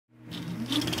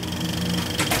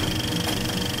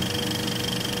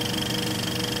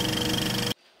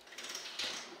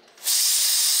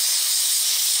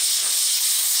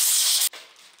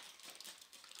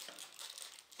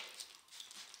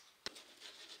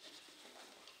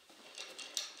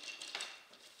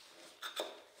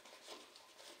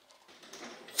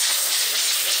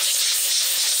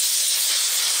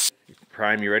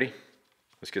Prime, you ready?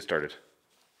 Let's get started.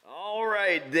 All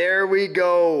right, there we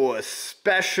go. A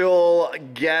special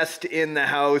guest in the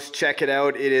house. Check it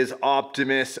out. It is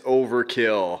Optimus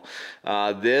Overkill.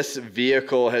 This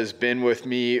vehicle has been with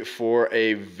me for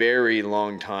a very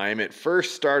long time. It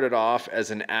first started off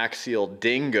as an Axial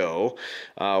Dingo,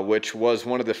 which was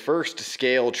one of the first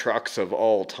scale trucks of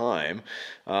all time.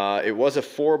 It was a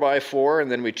 4x4,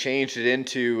 and then we changed it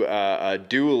into a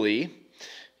dually.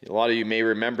 A lot of you may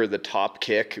remember the top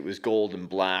kick. It was gold and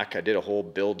black. I did a whole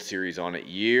build series on it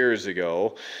years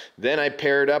ago. Then I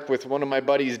paired up with one of my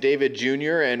buddies, David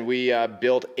Jr., and we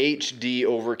built HD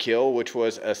Overkill, which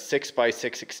was a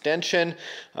 6x6 extension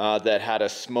that had a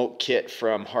smoke kit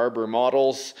from Harbor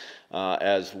Models,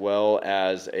 as well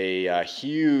as a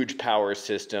huge power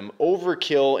system.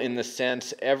 Overkill in the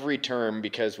sense every term,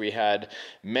 because we had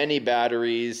many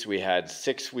batteries, we had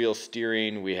 6-wheel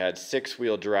steering, we had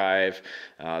 6-wheel drive,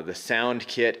 the sound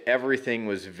kit, everything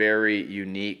was very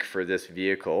unique for this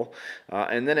vehicle.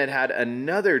 And then it had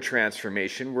another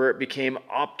transformation where it became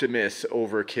Optimus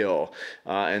Overkill.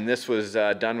 And this was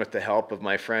done with the help of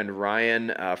my friend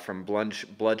Ryan from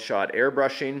Bloodshot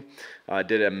Airbrushing.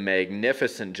 Did a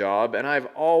magnificent job, and I've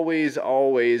always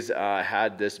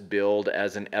had this build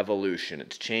as an evolution.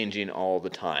 It's changing all the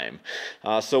time.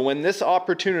 So when this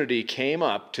opportunity came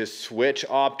up to switch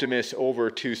Optimus over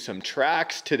to some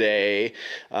tracks today,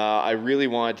 I really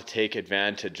wanted to take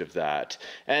advantage of that.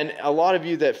 And a lot of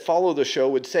you that follow the show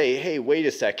would say, hey, wait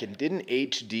a second, didn't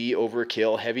HD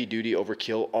Overkill, heavy duty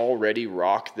Overkill, already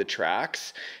rock the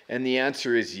tracks? And the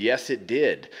answer is yes, it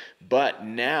did. But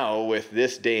now with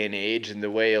this day and age and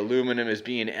the way aluminum is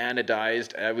being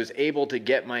anodized, I was able to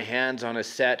get my hands on a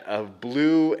set of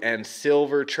blue and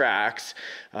silver tracks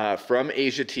from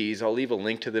Asia Tees. I'll leave a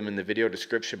link to them in the video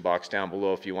description box down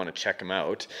below if you want to check them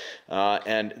out.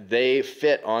 And they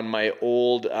fit on my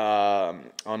old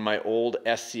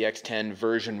SCX10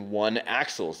 version 1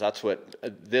 axles. That's what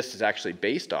this is actually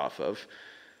based off of.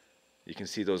 You can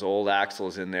see those old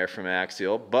axles in there from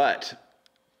Axial, but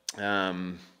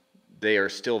they are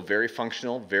still very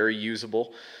functional, very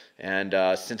usable. And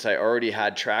since I already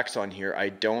had tracks on here, I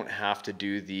don't have to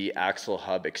do the axle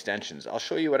hub extensions. I'll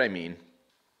show you what I mean.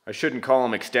 I shouldn't call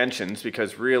them extensions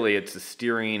because really it's a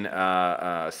steering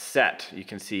set. You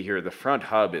can see here the front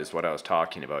hub is what I was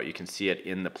talking about. You can see it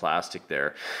in the plastic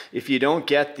there. If you don't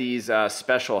get these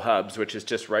special hubs, which is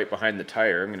just right behind the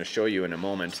tire, I'm going to show you in a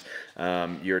moment,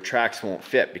 your tracks won't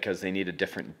fit because they need a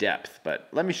different depth. But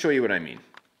let me show you what I mean.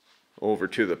 Over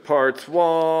to the parts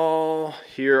wall.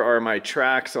 Here are my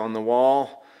tracks on the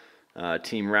wall.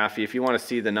 Team Raffee, if you want to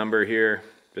see the number here,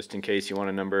 just in case you want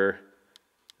a number,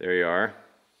 there you are.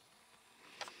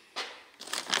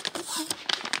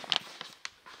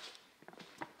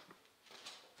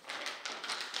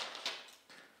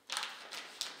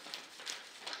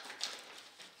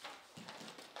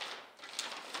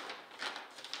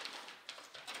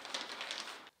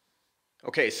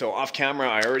 Okay, so off camera,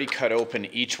 I already cut open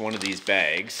each one of these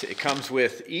bags. It comes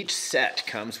with, each set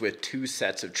comes with 2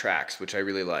 sets of tracks, which I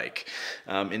really like.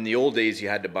 In the old days, you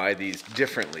had to buy these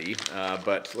differently,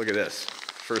 but look at this.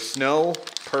 For snow,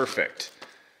 perfect.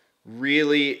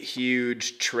 Really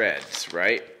huge treads,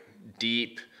 right?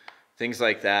 Deep, things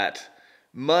like that.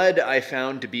 Mud I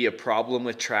found to be a problem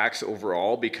with tracks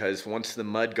overall because once the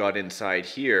mud got inside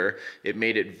here, it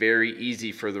made it very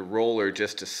easy for the roller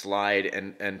just to slide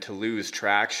and to lose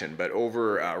traction. But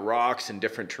over rocks and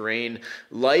different terrain,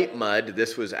 light mud,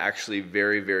 this was actually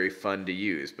very, very fun to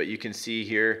use. But you can see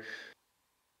here,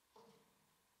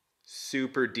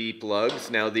 super deep lugs.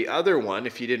 Now the other one,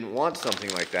 if you didn't want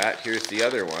something like that, here's the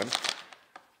other one.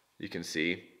 You can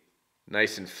see.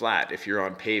 Nice and flat if you're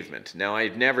on pavement. Now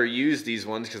I've never used these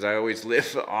ones because I always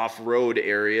live off-road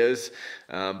areas,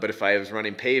 but if I was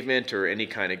running pavement or any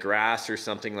kind of grass or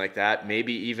something like that,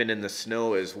 maybe even in the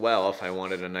snow as well, if I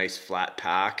wanted a nice flat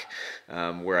pack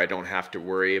where I don't have to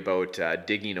worry about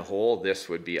digging a hole, this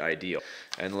would be ideal.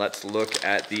 And let's look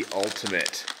at the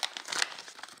ultimate.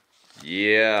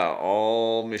 Yeah,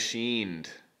 all machined.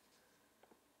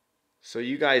 So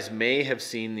you guys may have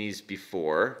seen these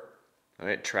before.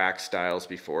 Right, track styles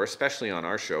before, especially on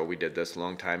our show. We did this a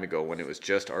long time ago when it was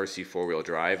just RC 4-wheel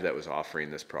drive that was offering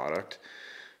this product.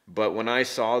 But when I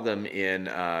saw them in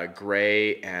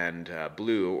gray and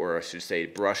blue, or I should say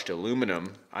brushed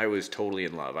aluminum, I was totally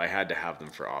in love. I had to have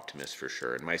them for Optimus for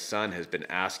sure. And my son has been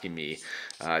asking me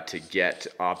to get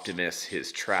Optimus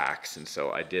his tracks, and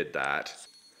so I did that.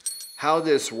 How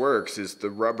this works is the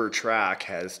rubber track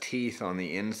has teeth on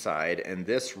the inside, and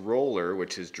this roller,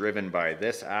 which is driven by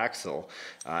this axle,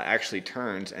 actually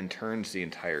turns the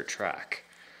entire track.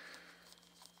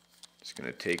 Just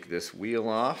gonna take this wheel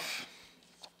off.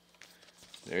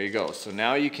 There you go. So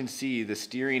now you can see the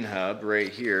steering hub right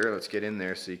here. Let's get in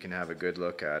there so you can have a good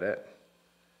look at it.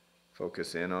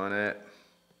 Focus in on it.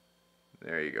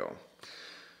 There you go.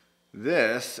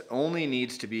 This only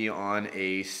needs to be on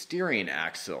a steering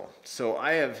axle. So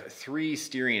I have 3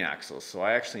 steering axles, so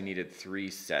I actually needed 3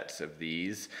 sets of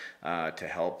these to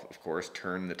help, of course,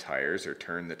 turn the tires or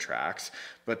turn the tracks.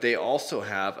 But they also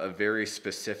have a very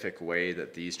specific way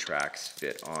that these tracks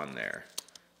fit on there.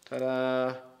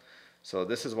 Ta-da! So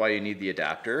this is why you need the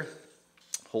adapter.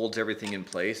 Holds everything in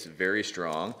place, very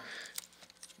strong.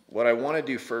 What I want to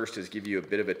do first is give you a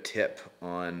bit of a tip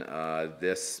on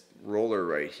this roller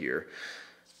right here.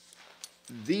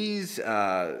 These,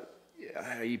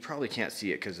 you probably can't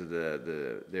see it because of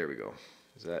there we go.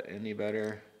 Is that any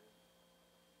better?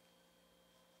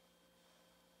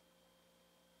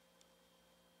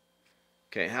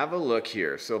 Okay, have a look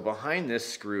here. So behind this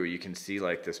screw, you can see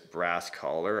like this brass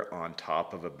collar on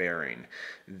top of a bearing.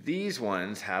 These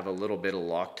ones have a little bit of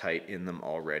Loctite in them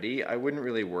already. I wouldn't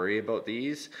really worry about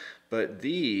these, but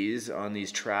these on these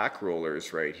track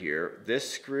rollers right here, this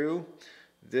screw,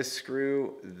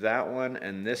 that one,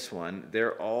 and this one,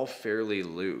 they're all fairly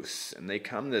loose, and they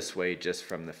come this way just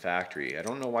from the factory. I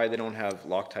don't know why they don't have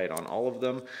Loctite on all of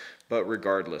them, but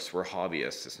regardless, we're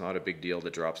hobbyists. It's not a big deal to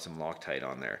drop some Loctite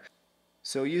on there.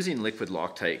 So using liquid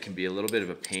Loctite can be a little bit of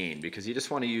a pain because you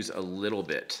just want to use a little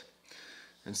bit.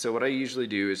 And so what I usually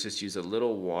do is just use a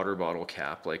little water bottle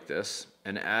cap like this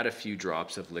and add a few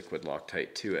drops of liquid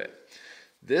Loctite to it.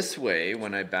 This way,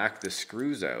 when I back the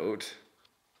screws out,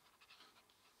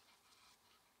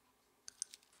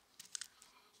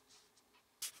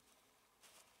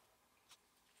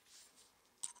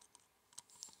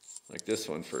 like this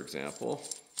one for example,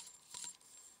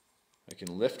 I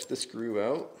can lift the screw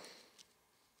out,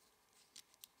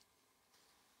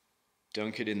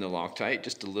 dunk it in the Loctite,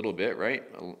 just a little bit, right?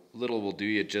 A little will do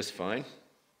you just fine.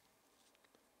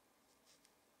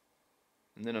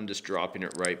 And then I'm just dropping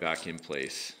it right back in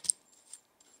place.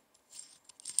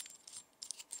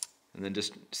 And then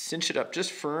just cinch it up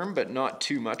just firm, but not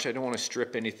too much. I don't want to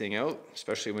strip anything out,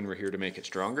 especially when we're here to make it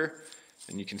stronger.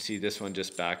 And you can see this one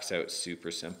just backs out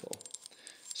super simple.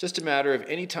 It's just a matter of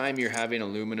any time you're having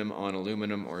aluminum on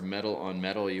aluminum or metal on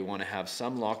metal, you want to have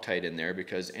some Loctite in there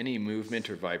because any movement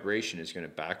or vibration is going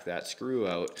to back that screw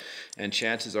out, and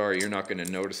chances are you're not going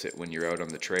to notice it when you're out on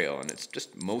the trail, and it's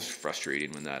just most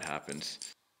frustrating when that happens.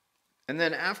 And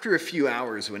then after a few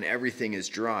hours when everything is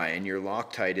dry and your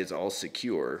Loctite is all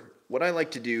secure, what I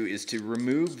like to do is to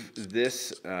remove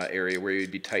this area where you'd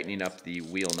be tightening up the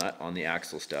wheel nut on the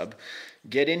axle stub.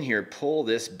 Get in here, pull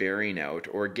this bearing out,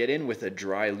 or get in with a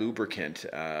dry lubricant,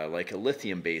 like a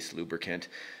lithium-based lubricant.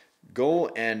 Go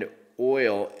and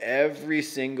oil every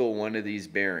single one of these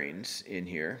bearings in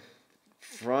here,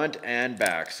 front and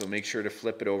back, so make sure to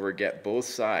flip it over, get both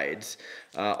sides.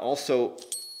 Also,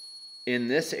 in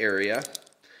this area,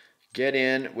 get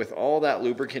in with all that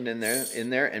lubricant in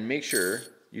there and make sure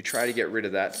you try to get rid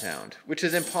of that sound, which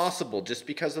is impossible just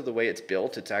because of the way it's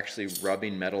built. It's actually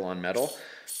rubbing metal on metal,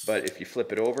 but if you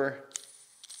flip it over,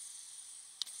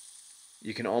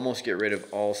 you can almost get rid of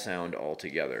all sound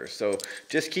altogether. So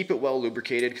just keep it well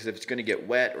lubricated, because if it's going to get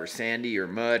wet or sandy or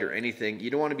mud or anything, you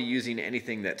don't want to be using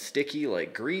anything that's sticky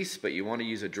like grease, but you want to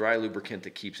use a dry lubricant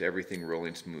that keeps everything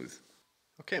rolling smooth.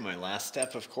 Okay, my last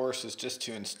step, of course, is just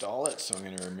to install it. So I'm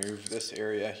going to remove this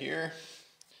area here,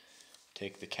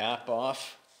 take the cap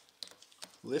off,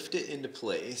 lift it into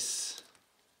place,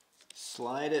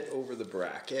 slide it over the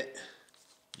bracket,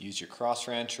 use your cross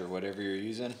wrench or whatever you're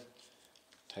using,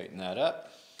 tighten that up,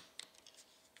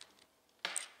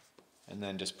 and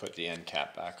then just put the end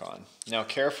cap back on. Now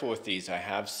careful with these, I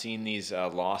have seen these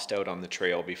lost out on the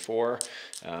trail before,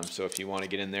 so if you want to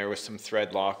get in there with some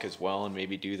thread lock as well and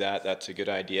maybe do that, that's a good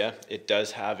idea. It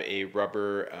does have a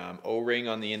rubber O-ring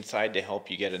on the inside to help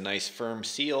you get a nice firm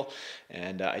seal,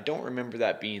 and I don't remember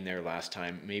that being there last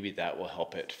time. Maybe that will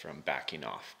help it from backing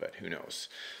off, but who knows.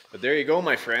 But there you go,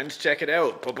 my friends, check it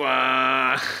out.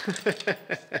 Ba-ba!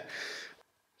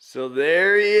 So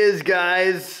there he is,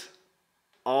 guys.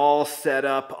 All set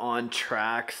up on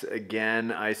tracks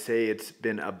again. I say it's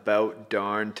been about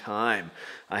darn time.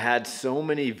 I had so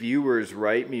many viewers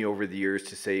write me over the years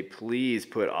to say, please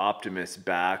put Optimus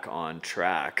back on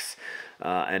tracks.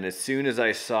 And as soon as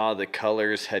I saw the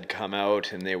colors had come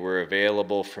out and they were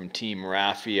available from Team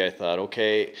Raffee, I thought,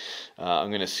 okay, I'm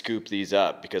going to scoop these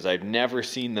up because I've never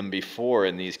seen them before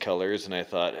in these colors. And I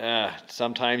thought,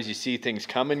 sometimes you see things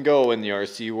come and go in the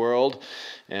RC world.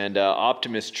 And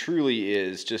Optimus truly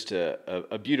is just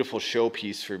a beautiful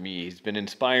showpiece for me. He's been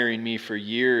inspiring me for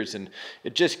years, and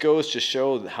it just goes to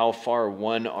show how far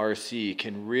one RC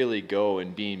can really go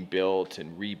in being built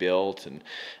and rebuilt,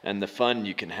 and the fun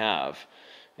you can have.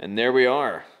 And there we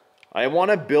are. I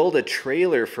want to build a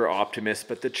trailer for Optimus,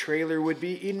 but the trailer would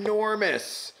be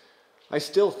enormous. I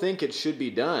still think it should be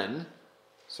done.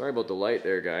 Sorry about the light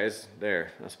there, guys.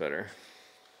 There, that's better.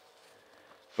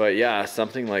 But yeah,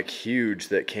 something like huge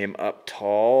that came up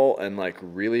tall and like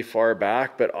really far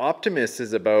back. But Optimus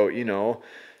is about, you know,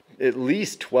 at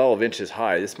least 12 inches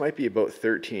high. This might be about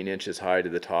 13 inches high to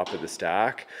the top of the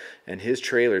stack. And his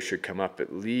trailer should come up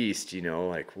at least, you know,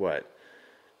 like what,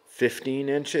 15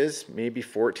 inches, maybe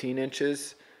 14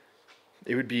 inches.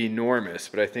 It would be enormous,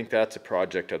 but I think that's a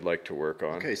project I'd like to work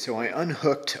on. Okay, so I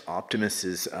unhooked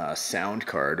Optimus's sound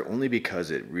card only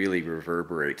because it really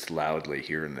reverberates loudly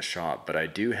here in the shop, but I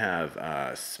do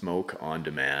have smoke on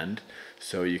demand,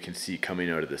 so you can see coming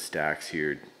out of the stacks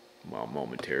here, well,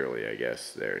 momentarily, I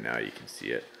guess. There, now you can see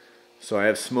it. So I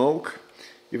have smoke.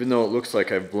 Even though it looks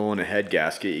like I've blown a head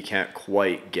gasket, you can't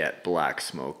quite get black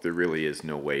smoke. There really is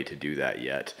no way to do that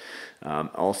yet.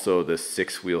 Also, the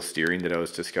 6-wheel steering that I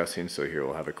was discussing, so here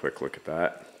we'll have a quick look at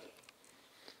that.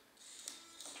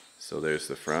 So there's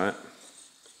the front.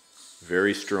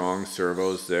 Very strong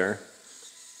servos there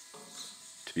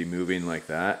to be moving like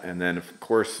that. And then, of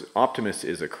course, Optimus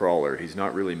is a crawler. He's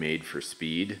not really made for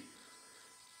speed.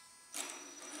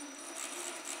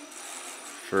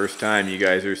 First time you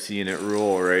guys are seeing it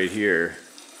roll right here.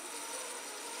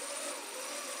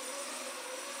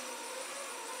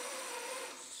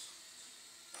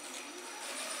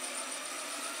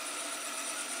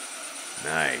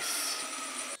 Nice.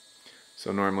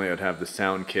 So normally I'd have the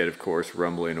sound kit, of course,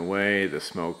 rumbling away. The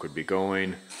smoke would be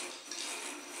going.